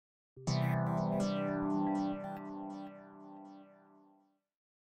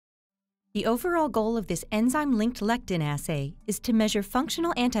The overall goal of this enzyme-linked lectin assay is to measure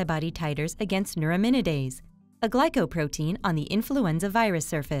functional antibody titers against neuraminidase, a glycoprotein on the influenza virus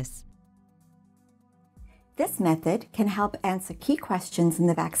surface. This method can help answer key questions in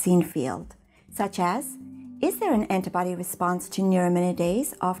the vaccine field, such as, is there an antibody response to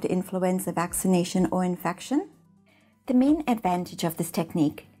neuraminidase after influenza vaccination or infection? The main advantage of this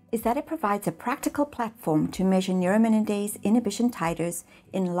technique is that it provides a practical platform to measure neuraminidase inhibition titers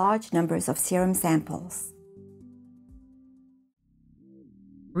in large numbers of serum samples.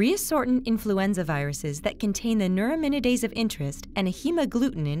 Reassortant influenza viruses that contain the neuraminidase of interest and a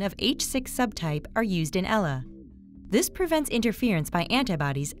hemagglutinin of H6 subtype are used in ELA. This prevents interference by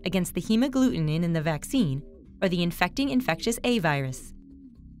antibodies against the hemagglutinin in the vaccine or the infecting infectious A virus.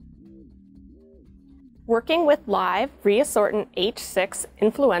 Working with live, reassortant H6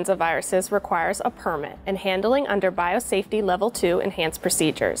 influenza viruses requires a permit and handling under Biosafety Level 2 enhanced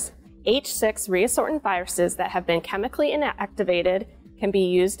procedures. H6 reassortant viruses that have been chemically inactivated can be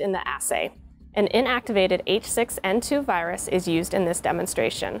used in the assay. An inactivated H6N2 virus is used in this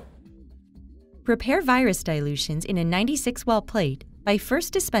demonstration. Prepare virus dilutions in a 96-well plate by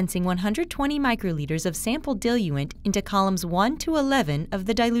first dispensing 120 microliters of sample diluent into columns 1 to 11 of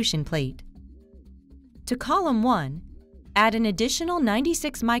the dilution plate. To column 1, add an additional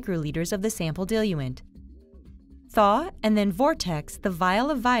 96 microliters of the sample diluent. Thaw and then vortex the vial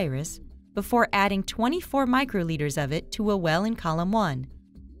of virus before adding 24 microliters of it to a well in column 1.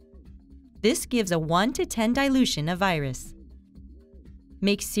 This gives a 1 to 10 dilution of virus.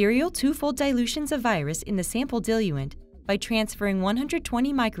 Make serial two-fold dilutions of virus in the sample diluent by transferring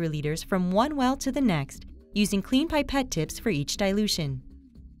 120 microliters from one well to the next using clean pipette tips for each dilution.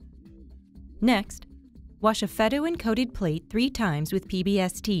 Next, wash a fetuin-coated plate 3 times with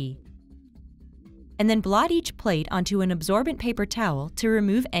PBST, and then blot each plate onto an absorbent paper towel to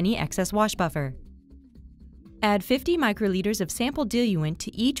remove any excess wash buffer. Add 50 microliters of sample diluent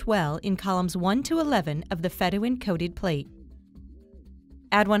to each well in columns 1 to 11 of the fetuin-coated plate.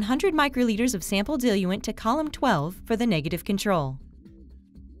 Add 100 microliters of sample diluent to column 12 for the negative control.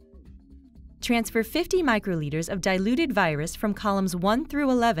 Transfer 50 microliters of diluted virus from columns 1 through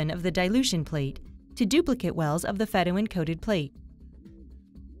 11 of the dilution plate to duplicate wells of the fetuin-coated plate.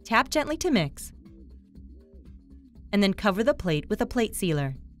 Tap gently to mix, and then cover the plate with a plate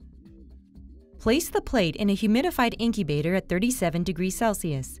sealer. Place the plate in a humidified incubator at 37 degrees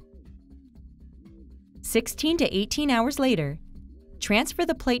Celsius. 16 to 18 hours later, transfer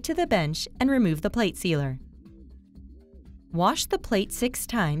the plate to the bench and remove the plate sealer. Wash the plate 6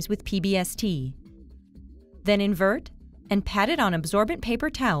 times with PBST. Then invert and pat it on absorbent paper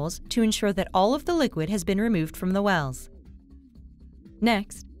towels to ensure that all of the liquid has been removed from the wells.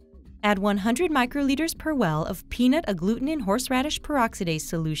 Next, add 100 microliters per well of peanut agglutinin horseradish peroxidase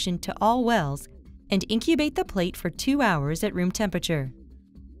solution to all wells and incubate the plate for 2 hours at room temperature.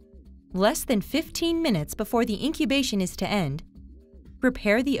 Less than 15 minutes before the incubation is to end,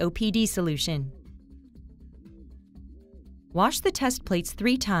 prepare the OPD solution. Wash the test plates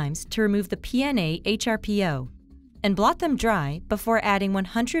 3 times to remove the PNA HRPO and blot them dry before adding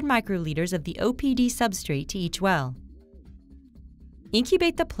 100 microliters of the OPD substrate to each well.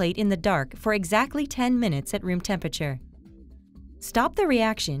 Incubate the plate in the dark for exactly 10 minutes at room temperature. Stop the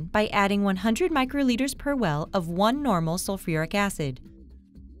reaction by adding 100 microliters per well of 1 normal sulfuric acid.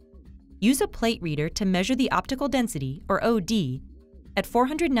 Use a plate reader to measure the optical density, or OD, at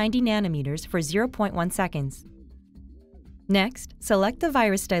 490 nanometers for 0.1 seconds. Next, select the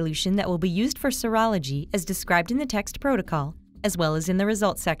virus dilution that will be used for serology as described in the text protocol, as well as in the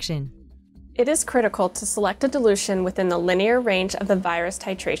results section. It is critical to select a dilution within the linear range of the virus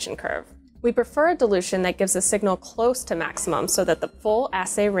titration curve. We prefer a dilution that gives a signal close to maximum so that the full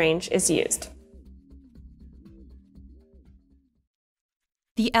assay range is used.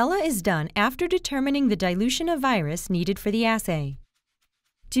 The ELA is done after determining the dilution of virus needed for the assay.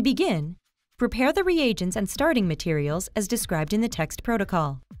 To begin, prepare the reagents and starting materials as described in the text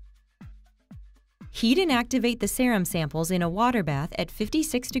protocol. Heat and activate the serum samples in a water bath at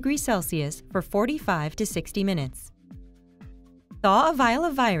 56 degrees Celsius for 45 to 60 minutes. Thaw a vial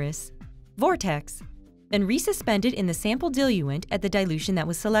of virus, vortex, then resuspend it in the sample diluent at the dilution that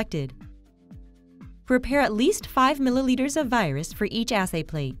was selected. Prepare at least 5 milliliters of virus for each assay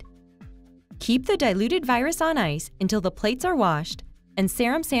plate. Keep the diluted virus on ice until the plates are washed and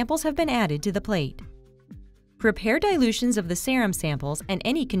serum samples have been added to the plate. Prepare dilutions of the serum samples and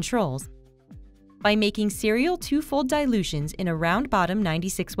any controls by making serial two-fold dilutions in a round-bottom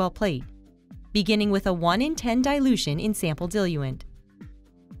 96-well plate, beginning with a 1 in 10 dilution in sample diluent.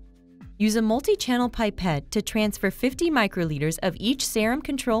 Use a multi-channel pipette to transfer 50 microliters of each serum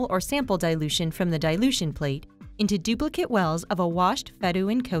control or sample dilution from the dilution plate into duplicate wells of a washed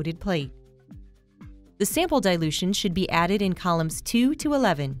fetuin-coated plate. The sample dilution should be added in columns 2 to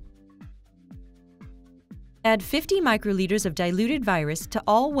 11. Add 50 microliters of diluted virus to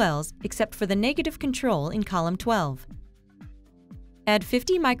all wells except for the negative control in column 12. Add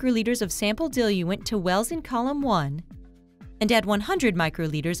 50 microliters of sample diluent to wells in column 1, and add 100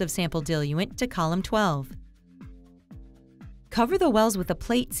 microliters of sample diluent to column 12. Cover the wells with a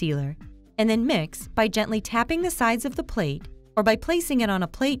plate sealer, and then mix by gently tapping the sides of the plate or by placing it on a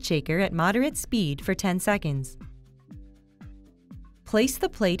plate shaker at moderate speed for 10 seconds. Place the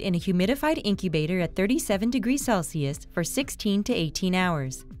plate in a humidified incubator at 37 degrees Celsius for 16 to 18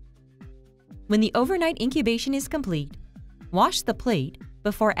 hours. When the overnight incubation is complete, wash the plate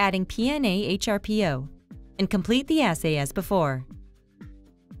before adding PNA-HRPO and complete the assay as before.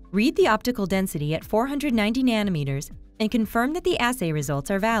 Read the optical density at 490 nanometers and confirm that the assay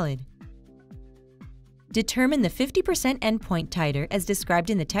results are valid. Determine the 50% endpoint titer as described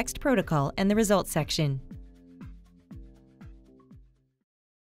in the text protocol and the results section.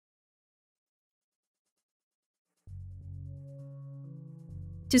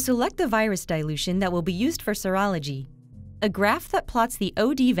 To select the virus dilution that will be used for serology, a graph that plots the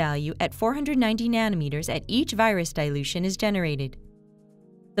OD value at 490 nanometers at each virus dilution is generated.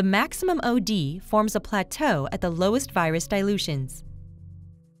 The maximum OD forms a plateau at the lowest virus dilutions.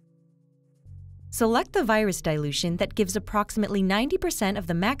 Select the virus dilution that gives approximately 90% of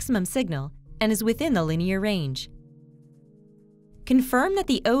the maximum signal and is within the linear range. Confirm that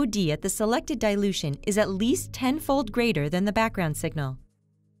the OD at the selected dilution is at least 10-fold greater than the background signal.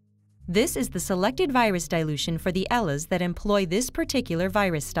 This is the selected virus dilution for the ELAs that employ this particular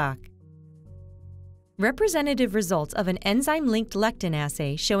virus stock. Representative results of an enzyme-linked lectin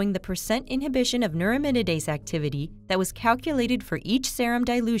assay showing the percent inhibition of neuraminidase activity that was calculated for each serum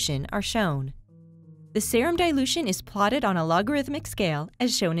dilution are shown. The serum dilution is plotted on a logarithmic scale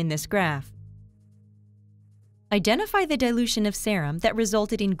as shown in this graph. Identify the dilution of serum that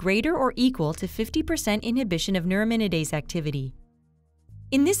resulted in greater or equal to 50% inhibition of neuraminidase activity.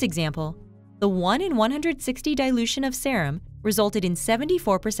 In this example, the 1 in 160 dilution of serum resulted in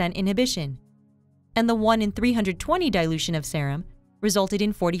 74% inhibition, and the 1 in 320 dilution of serum resulted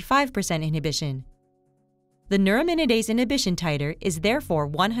in 45% inhibition. The neuraminidase inhibition titer is therefore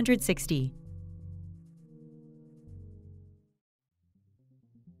 160.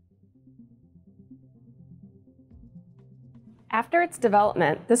 After its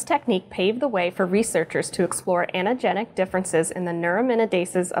development, this technique paved the way for researchers to explore antigenic differences in the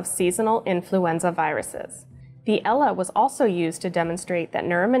neuraminases of seasonal influenza viruses. The ELA was also used to demonstrate that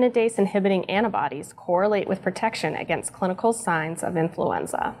neuraminidase inhibiting antibodies correlate with protection against clinical signs of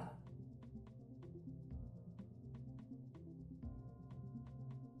influenza.